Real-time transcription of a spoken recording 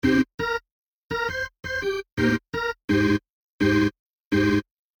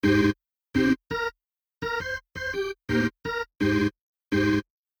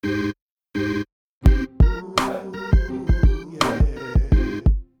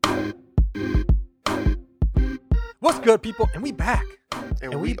good, people? And we back.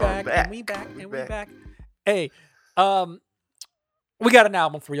 And we are back. And we back. Hey, we got an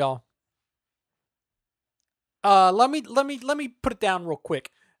album for y'all. Let me put it down real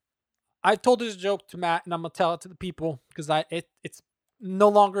quick. I told this joke to Matt, and I'm gonna tell it to the people because it's no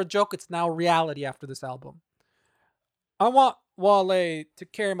longer a joke. It's now reality after this album. I want Wale to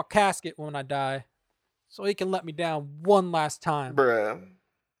carry my casket when I die, so he can let me down one last time, Bruh.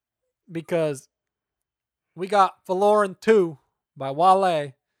 because we got Folarin II by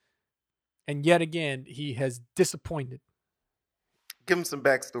Wale, and yet again he has disappointed. Give him some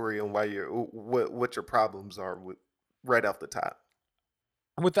backstory on why what your problems are with right off the top.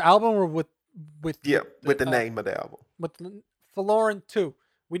 With the album or with the name of the album. With Folarin II.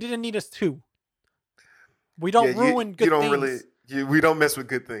 We didn't need us two. We don't ruin good things. We don't mess with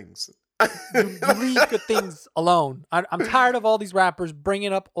good things. you leave good things alone. I'm tired of all these rappers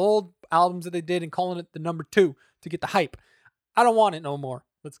bringing up old albums that they did and calling it the number 2 to get the hype. I don't want it no more.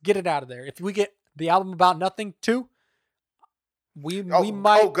 Let's get it out of there. If we get the album about nothing 2, we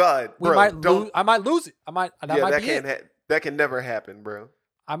might. Oh God, bro! I might lose it. That can never happen, bro.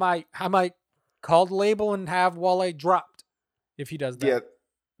 I might call the label and have Wale dropped if he does that.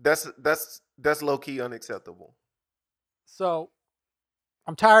 Yeah, that's low key unacceptable. So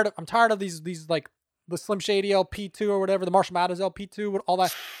I'm tired of these like the Slim Shady LP2 or whatever, the Marshall Mathers LP2, all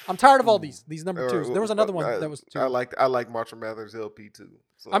that. I'm tired of all these number 2s. There was another one that was 2. I like Marshall Mathers LP2.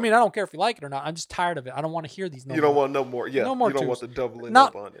 So. I mean, I don't care if you like it or not. I'm just tired of it. I don't want to hear these. You don't want no more. Yeah, no more. You don't 2s. want the doubling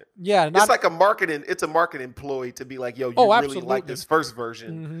up on it. Yeah, it's like a marketing. It's a marketing ploy to be like, yo, you really like this first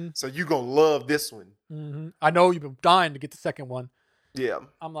version, so you gonna love this one. Mm-hmm. I know you've been dying to get the second one. Yeah,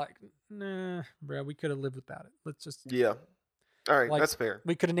 I'm like, nah, bro. We could have lived without it. Let's just. Yeah. All right, that's fair.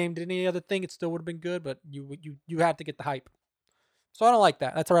 We could have named it any other thing. It still would have been good, but you had to get the hype. So I don't like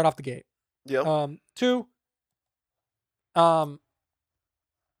that. That's right off the gate. Yeah. 2.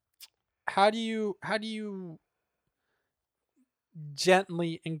 How do you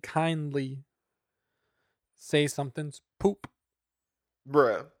gently and kindly say something's poop?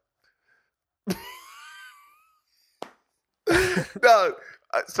 Bruh. No,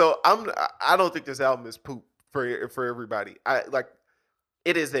 so I don't think this album is poop for everybody.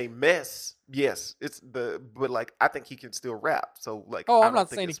 It is a mess. Yes, but like I think he can still rap. So like, I'm not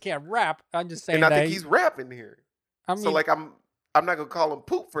saying he can't rap. I'm just saying, and I think he's rapping here. I mean, so like I'm not gonna call him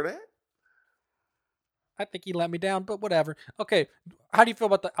poop for that. I think he let me down, but whatever. Okay, how do you feel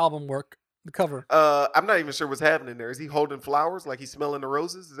about the album work, the cover? I'm not even sure what's happening there. Is he holding flowers like he's smelling the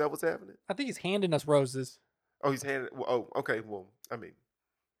roses? Is that what's happening? I think he's handing us roses. Oh, he's handing. Oh, okay. Well, I mean,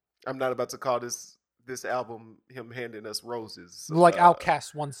 I'm not about to call this album him handing us roses. So, like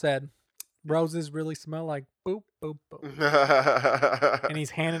Outkast once said, roses really smell like boop, boop, boop. And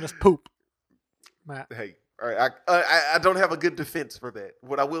he's handing us poop. Matt. Hey, all right. I don't have a good defense for that.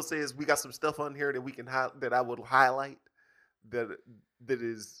 What I will say is we got some stuff on here that we can that I would highlight that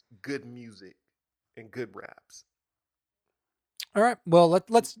is good music and good raps. All right. Well,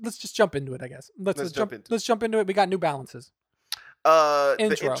 let's just jump into it, I guess. Let's jump into it. We got New Balances. The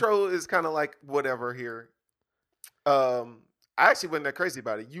intro is kind of like whatever here. I actually wasn't that crazy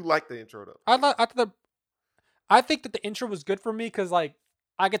about it. You like the intro though. I think that the intro was good for me because like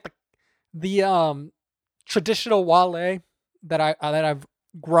I get the traditional Wale that I've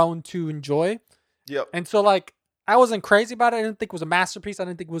grown to enjoy. Yep. And so like I wasn't crazy about it. I didn't think it was a masterpiece. I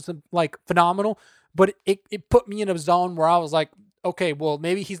didn't think it was like phenomenal. But it put me in a zone where I was like, okay, well,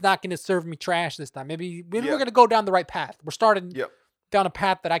 maybe he's not going to serve me trash this time. Maybe we're going to go down the right path. We're starting down a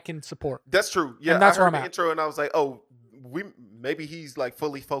path that I can support. That's true. Yeah, and that's I heard where I'm the at. intro and I was like, oh, maybe he's like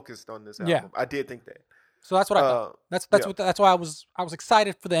fully focused on this album. Yeah. I did think that. So that's what I thought. That's why I was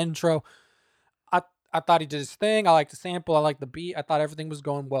excited for the intro. I thought he did his thing. I liked the sample. I liked the beat. I thought everything was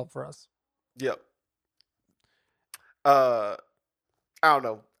going well for us. Yep. I don't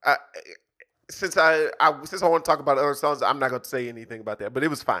know. Since I want to talk about other songs, I'm not going to say anything about that. But it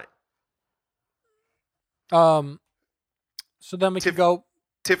was fine. So then we can go.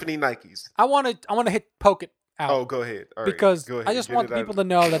 Tiffany Nikes. I want to hit Poke It out. Oh, go ahead. All right. Because go ahead. I just want people to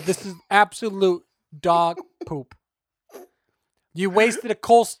know that this is absolute dog poop. You wasted a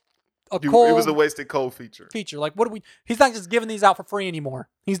Cole. It was a wasted Cole feature. Like, what do we? He's not just giving these out for free anymore.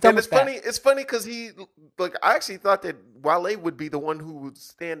 He's done with that. It's funny because I actually thought that Wale would be the one who would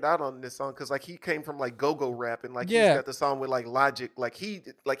stand out on this song because like he came from like go-go rap and like he's got the song with like Logic. Like he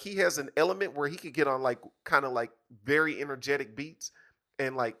has an element where he could get on like kind of like very energetic beats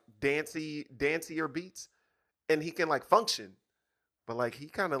and like dancier beats, and he can like function. But like he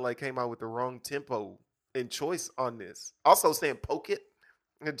kind of like came out with the wrong tempo and choice on this. Also saying poke it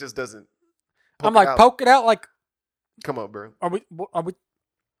just doesn't. I'm like, poke it out. Like Come on, bro. Are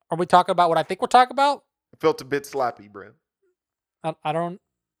we talking about what I think we're talking about? It felt a bit sloppy, bro. I don't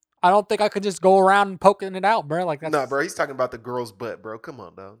think I could just go around poking it out, bro. Like that's Nah, bro. He's talking about the girl's butt, bro. Come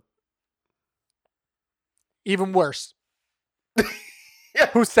on, dog. even worse.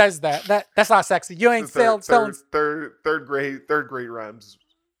 Who says that? That's not sexy. You ain't selling third grade rhymes.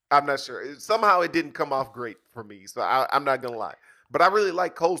 I'm not sure. Somehow it didn't come off great for me, so I'm not gonna lie. But I really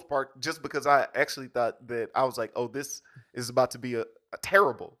like Cole's part just because I actually thought that I was like, oh, this is about to be a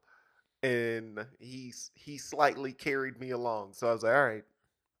terrible, and he slightly carried me along. So I was like, all right.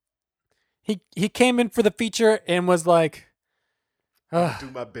 He came in for the feature and was like, I'll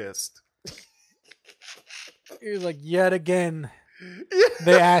do my best. He was like, yet again,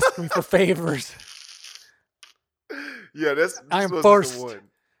 they asked me for favors. Yeah, I am forced. The one.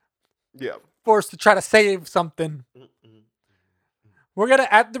 Yeah, forced to try to save something. We're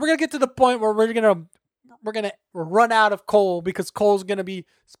gonna get to the point where we're gonna run out of Cole because Cole's gonna be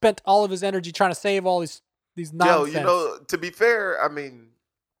spent all of his energy trying to save all these nonsense. Yo, to be fair, I mean,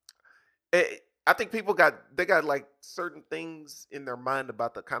 I think people got like certain things in their mind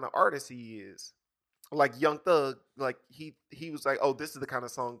about the kind of artist he is. Like Young Thug, like he was like, oh, this is the kind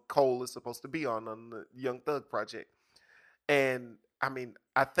of song Cole is supposed to be on the Young Thug project. And I mean,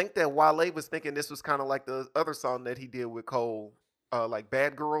 I think that Wale was thinking this was kind of like the other song that he did with Cole, like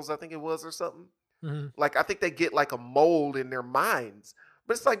Bad Girls, I think it was, or something. Mm-hmm. Like, I think they get like a mold in their minds.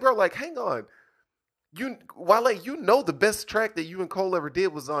 But it's like, bro, like, hang on. Wale, the best track that you and Cole ever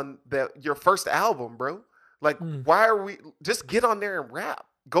did was on your first album, bro. Like, why are we just get on there and rap?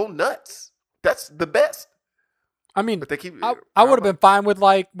 Go nuts. That's the best. I mean, but they keep. I would have been fine with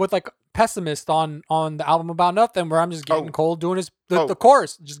Pessimist on the album About Nothing, where I'm just getting Cole doing the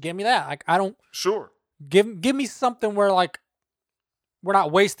chorus. Just give me that. Like, I don't give me something where like we're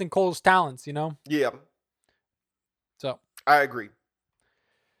not wasting Cole's talents, you know? Yeah. So I agree.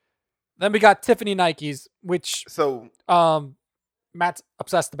 Then we got Tiffany Nikes, which Matt's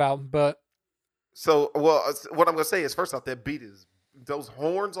obsessed about, but what I'm gonna say is first off, that beat is those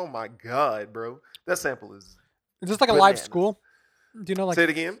horns. Oh my god, bro! That sample is. Is this like a live school? Do you know? Like, say it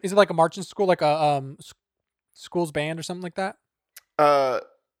again. Is it like a marching school, like a school's band or something like that? No,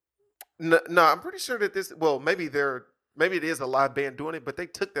 I'm pretty sure that this. Well, maybe it is a live band doing it, but they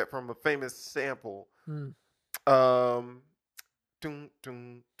took that from a famous sample. Dun,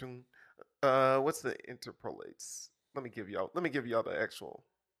 dun, dun. What's the interpolates? Let me give y'all the actual.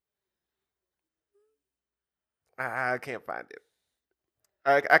 I can't find it.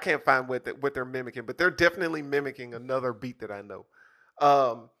 I can't find what they're mimicking, but they're definitely mimicking another beat that I know.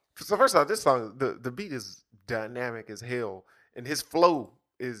 So first off, this song, the beat is dynamic as hell, and his flow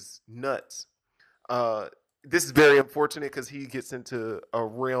is nuts. This is very unfortunate because he gets into a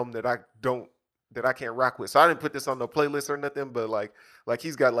realm that I can't rock with. So I didn't put this on no playlist or nothing, but like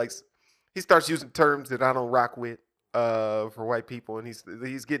he's got he starts using terms that I don't rock with for white people, and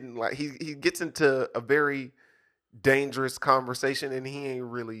he's getting like he gets into a very dangerous conversation, and he ain't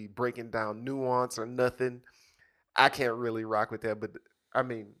really breaking down nuance or nothing. I can't really rock with that, but I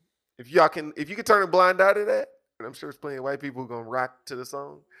mean, if you can turn a blind eye to that, and I'm sure there's plenty of white people who gonna rock to the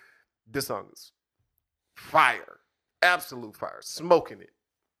song. This song is fire, absolute fire, smoking it.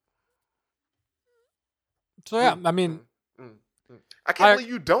 So yeah, I mean, I can't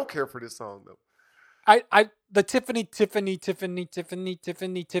believe you don't care for this song though. The Tiffany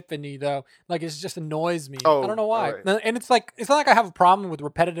though, like, it just annoys me. I don't know why. Right. And it's not like I have a problem with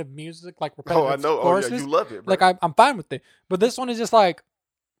repetitive music, like repetitive I know. choruses. Oh yeah, you love it, bro. Like I'm fine with it. But this one is just like,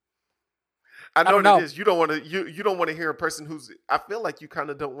 I know what it is. You don't want to hear a person who's. I feel like you kind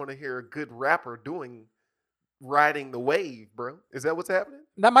of don't want to hear a good rapper riding the wave, bro. Is that what's happening?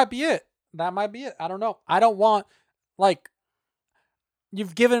 That might be it. I don't know. I don't want, like,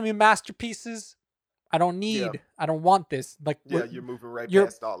 you've given me masterpieces. I don't want this. Like, yeah, you're moving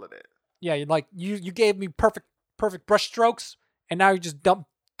past all of that. Yeah, you gave me perfect brush strokes, and now you just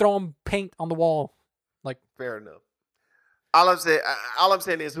throwing paint on the wall. Like, fair enough. All I'm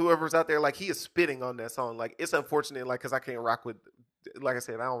saying is whoever's out there, like, he is spitting on that song. Like, it's unfortunate, like, because I can't rock with, like I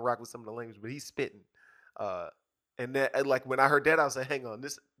said, I don't rock with some of the language, but he's spitting. And that, like, when I heard that, I was like, hang on,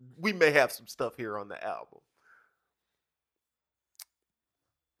 we may have some stuff here on the album.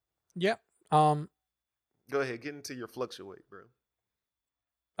 Yep. Go ahead, get into your fluctuate,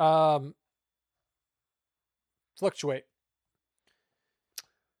 bro. Fluctuate.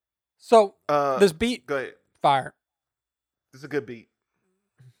 So this beat, go ahead. Fire. This is a good beat.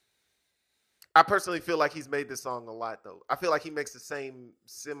 I personally feel like he's made this song a lot, though. I feel like he makes the same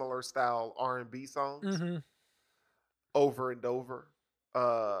similar style R&B songs over and over.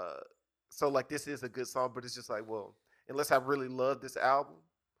 So like, this is a good song, but it's just like, well, unless I really love this album,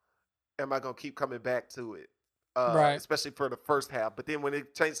 am I gonna keep coming back to it? Right. Especially for the first half. But then when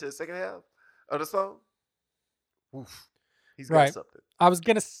it changed to the second half of the song, oof, he's got Right. something. I was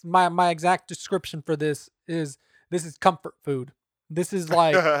gonna my exact description for this is comfort food. This is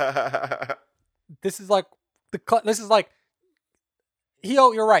like this is like this is like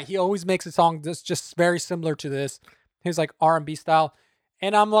you're right. He always makes a song that's just very similar to this. His like R&B style,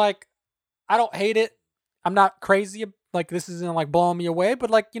 and I'm like, I don't hate it. I'm not crazy. Like this isn't like blowing me away,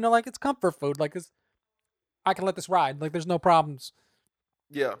 but like like it's comfort food. Like I can let this ride. Like there's no problems.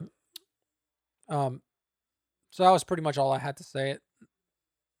 Yeah. So that was pretty much all I had to say.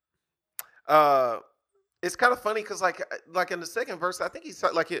 It's kind of funny because like in the second verse, I think he's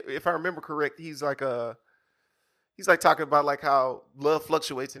like, if I remember correct, he's like talking about like how love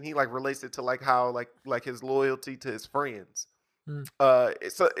fluctuates, and he like relates it to like how like his loyalty to his friends. Mm.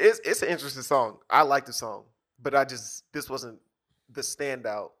 It's an interesting song. I like the song, but this wasn't the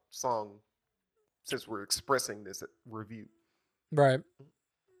standout song since we're expressing this review. Right.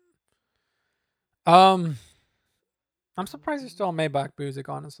 I'm surprised he's still on Maybach music,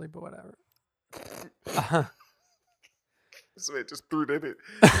 honestly, but whatever. So it just threw that in.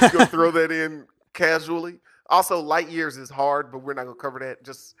 You gonna throw that in casually. Also, Light Years is hard, but we're not gonna cover that.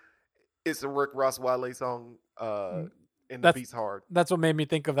 Just it's a Rick Ross Wale song, and the beat's hard. That's what made me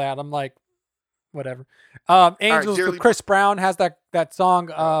think of that. I'm like, whatever. Angels right, with Chris Brown has that song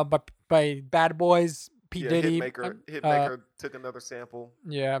by Bad Boys. P Diddy. Hitmaker took another sample.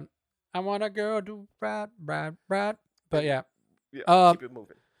 Yeah, I want a girl to rap. But yeah, keep it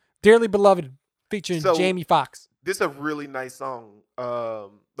moving. Dearly Beloved featuring Jamie Foxx. This is a really nice song,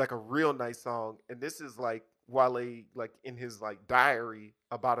 like a real nice song, and this is like Wale, like in his like diary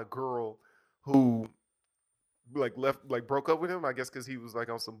about a girl who like broke up with him, I guess, because he was like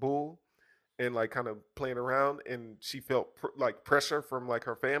on some bull and like kind of playing around, and she felt like pressure from like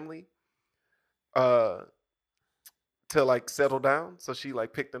her family, to like settle down, so she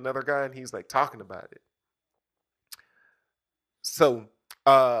like picked another guy, and he's like talking about it. So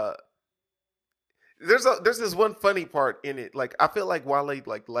there's this one funny part in it. Like I feel like Wale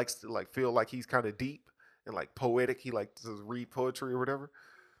like likes to like feel like he's kind of deep and like poetic. He likes to read poetry or whatever.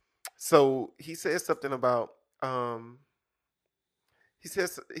 So he says something about he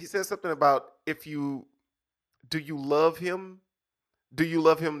says something about do you love him? Do you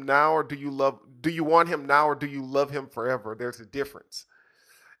love him now, or do you want him now, or do you love him forever? There's a difference.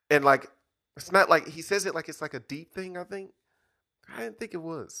 And like it's not like he says it like it's like a deep thing, I think. I didn't think it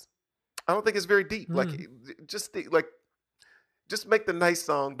was. I don't think it's very deep. Like just make the nice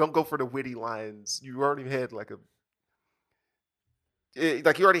song. Don't go for the witty lines. You already had you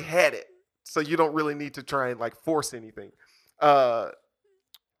already had it, so you don't really need to try and like force anything. I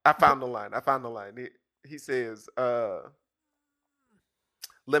found the line. He says,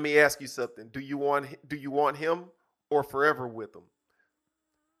 "Let me ask you something. Do you want him or forever with him?"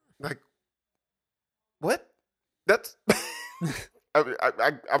 Like, what? That's.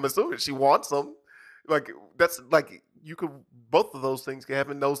 I'm assuming she wants him. Like that's like you could both of those things can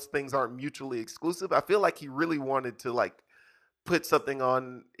happen. Those things aren't mutually exclusive. I feel like he really wanted to like put something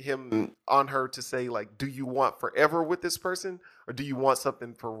on her to say like, do you want forever with this person, or do you want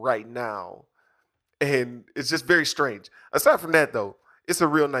something for right now? And it's just very strange. Aside from that, though, it's a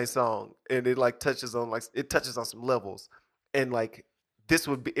real nice song, and it like touches on some levels, and like. This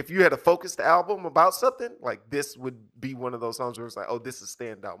would be, if you had a focused album about something, like this would be one of those songs where it's like, oh, this is a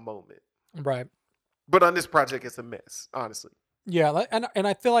standout moment. Right. But on this project, it's a mess, honestly. Yeah, and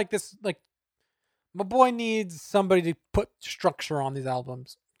I feel like this, like, my boy needs somebody to put structure on these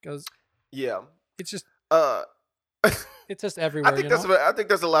albums, because it's just it's just everywhere. I think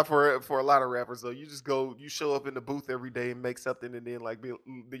that's a lot for a lot of rappers though. You just you show up in the booth every day and make something, and then like then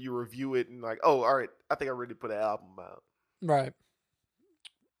you review it and like, oh, all right, I think I already put an album out. Right.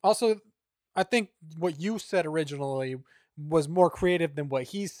 Also, I think what you said originally was more creative than what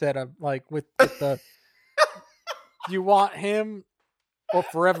he said. Like with the, do you want him or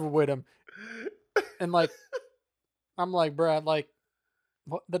forever with him? And like, I'm like, bruh, like,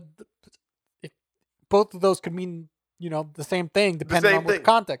 what if both of those could mean the same thing depending on what the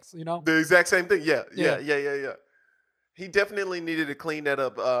context. The exact same thing. Yeah. He definitely needed to clean that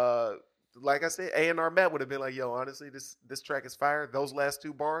up. Like I said, A&R Matt would have been like, yo, honestly, this track is fire. Those last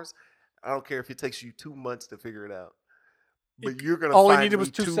two bars, I don't care if it takes you 2 months to figure it out. But you're going to all he needed was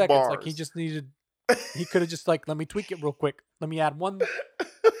 2 seconds. Bars. Like he could have just like, let me tweak it real quick. Let me add one.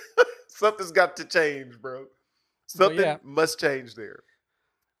 Something's got to change, bro. Something must change there.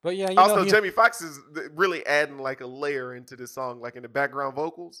 But yeah, also Jamie Foxx is really adding like a layer into this song, like in the background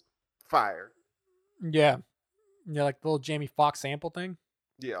vocals. Fire. Yeah. Yeah, like the little Jamie Foxx sample thing.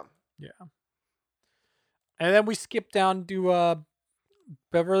 Yeah. Yeah. And then we skip down to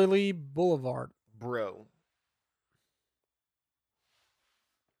Beverly Boulevard. Bro.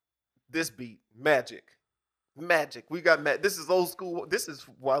 This beat, magic. Magic. We got this is old school. This is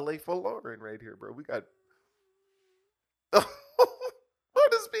Wale Folarin right here, bro. We got oh,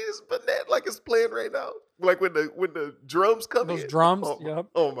 this beat is banana like it's playing right now. Like when the drums come Those in. drums, Oh, yep.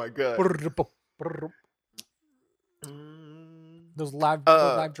 oh my god. Those live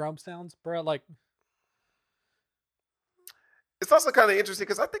drum sounds, bro. Like it's also kind of interesting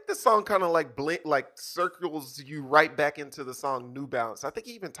because I think this song kind of like circles you right back into the song New Balance. I think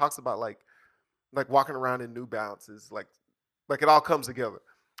he even talks about like walking around in New Balances, like it all comes together.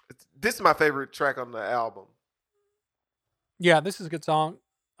 This is my favorite track on the album. Yeah, this is a good song.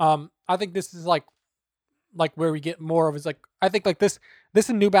 I think this is like where we get more of is like I think like this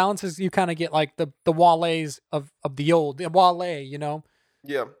in New Balances you kind of get like the Wale's of the old Wale, you know.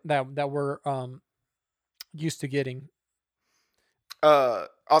 Yeah. That we're used to getting.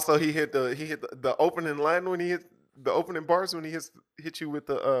 Also he hit the opening line when he hit the opening bars when he hit you with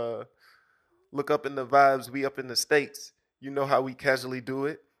the look up in the vibes, we up in the States. You know how we casually do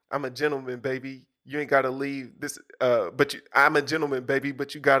it. I'm a gentleman, baby. You ain't gotta leave this I'm a gentleman, baby,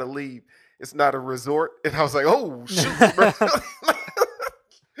 but you gotta leave. It's not a resort. And I was like, oh shoot, bro.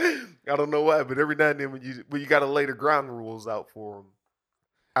 I don't know why, but every now and then when you gotta lay the ground rules out for him,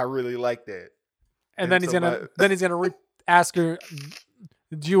 I really like that. And then he's gonna ask her,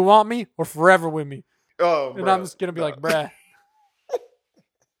 "Do you want me or forever with me?" Oh, and I'm just gonna be like, "Bruh,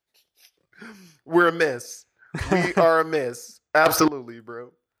 we're a mess. We are a mess. Absolutely,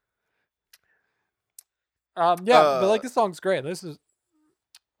 bro." Yeah, but like this song's great. This is,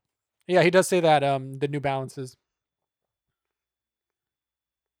 yeah, he does say that the New Balances.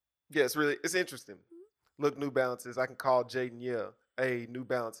 Yeah, it's interesting. Look, New Balances. I can call Jaden. Yeah, hey, New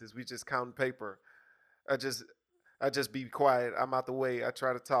Balances. We just counting paper. I just be quiet. I'm out the way. I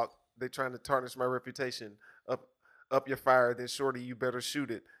try to talk. They trying to tarnish my reputation. Up your fire, then shorty, you better shoot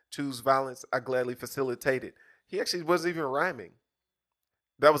it. Choose violence. I gladly facilitate it. He actually wasn't even rhyming.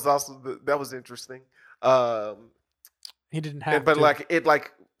 That was also that was interesting. He didn't have but to. like it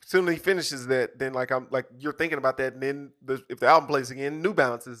like soon as he finishes that, then like I'm like you're thinking about that, and then if the album plays again, New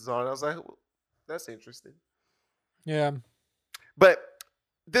Balances is on. I was like, well, that's interesting. Yeah. But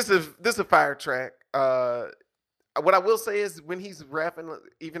this is a fire track. What I will say is when he's rapping,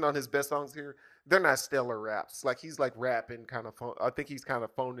 even on his best songs here, they're not stellar raps. Like he's like rapping kind of. I think he's kind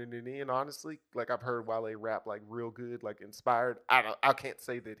of phoning it in. Honestly, like I've heard Wale rap like real good, like inspired. I can't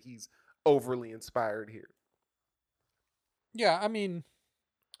say that he's overly inspired here. Yeah, I mean,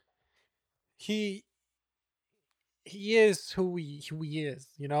 he is who he is.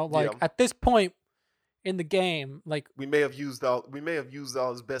 You know, like at this point in the game, like we may have used all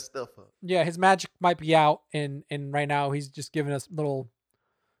his best stuff up. Yeah, his magic might be out, and right now he's just giving us little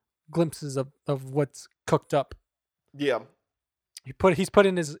glimpses of what's cooked up. Yeah, he's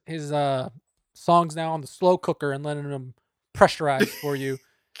putting his songs now on the slow cooker and letting them pressurize for you,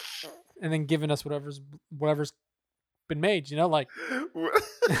 and then giving us whatever's been made. You know, like.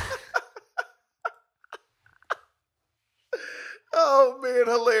 Oh man,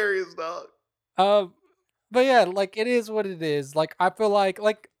 hilarious, dog. But yeah, like it is what it is. Like I feel like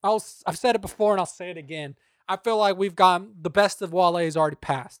I've said it before and I'll say it again. I feel like we've gotten the best of Wale is already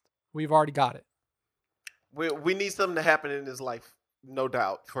passed. We've already got it. We need something to happen in his life, no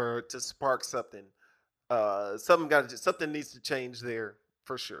doubt, to spark something. Something needs to change there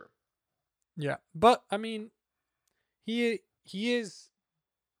for sure. Yeah, but I mean, he is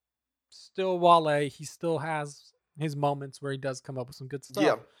still Wale. He still has his moments where he does come up with some good stuff.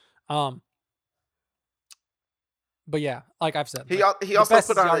 Yeah. But yeah, like I've said, he also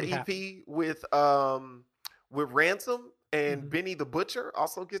put out an EP with Ransom and Benny the Butcher.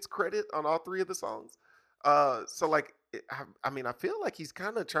 Also gets credit on all three of the songs. So like, I mean, I feel like he's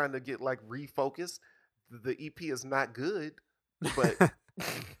kind of trying to get like refocused. The EP is not good, but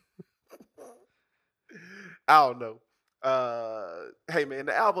I don't know. Hey man,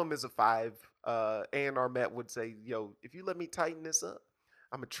 the album is a 5. A&R Matt would say, yo, if you let me tighten this up,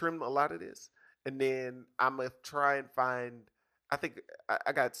 I'm gonna trim a lot of this. And then I'm going to try and find, I think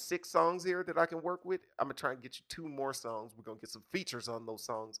I got 6 songs here that I can work with. I'm going to try and get you 2 more songs. We're going to get some features on those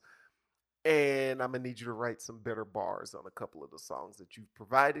songs. And I'm going to need you to write some better bars on a couple of the songs that you've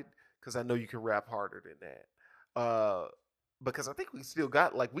provided, because I know you can rap harder than that. Because I think we still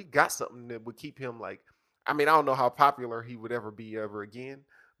got, like, we got something that would keep him, like, I mean, I don't know how popular he would ever be ever again,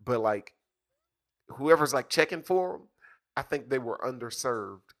 but, like, whoever's, like, checking for him, I think they were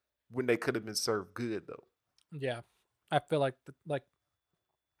underserved when they could have been served good, though. Yeah, I feel like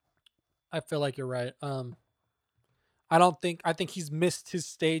I feel like you're right. I think he's missed his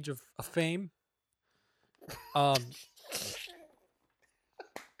stage of fame. Um,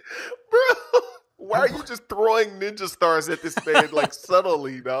 Bro, why are you just throwing ninja stars at this man like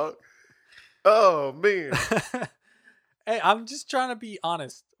subtly, dog? Oh man. hey, I'm just trying to be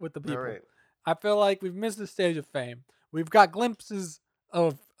honest with the All people. right. I feel like we've missed the stage of fame. We've got glimpses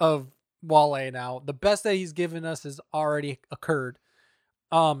of Wale now. The best that he's given us has already occurred.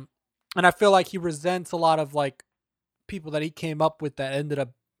 Um, and I feel like he resents a lot of like people that he came up with that ended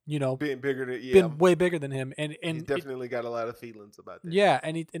up, you know, Being bigger than been way bigger than him. he's And it, definitely got a lot of feelings about that. yeah,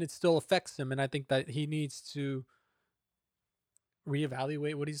 and it still affects him. And I think that he needs to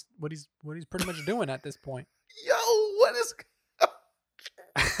reevaluate what he's pretty much doing at this point. Yo, what is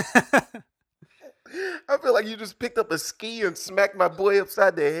I feel like you just picked up a ski and smacked my boy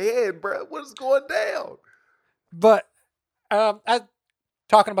upside the head, bro. What is going down? But as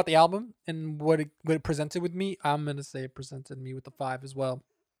talking about the album and what it presented with me, I'm gonna say it presented me with a 5 as well.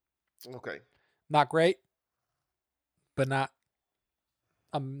 Okay. Not great, but not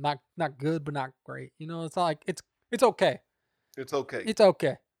not good, but not great. You know, it's not like it's okay. It's okay. It's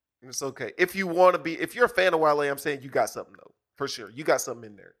okay. It's okay. If you want to be, if you're a fan of Wale, I'm saying you got something though, for sure. You got something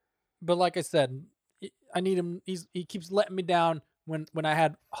in there. But like I said, I need him. He keeps letting me down when I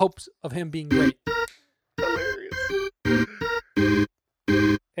had hopes of him being great. Hilarious.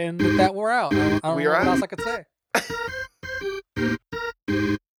 And with that, we're out. I don't We know are what out. else I could say.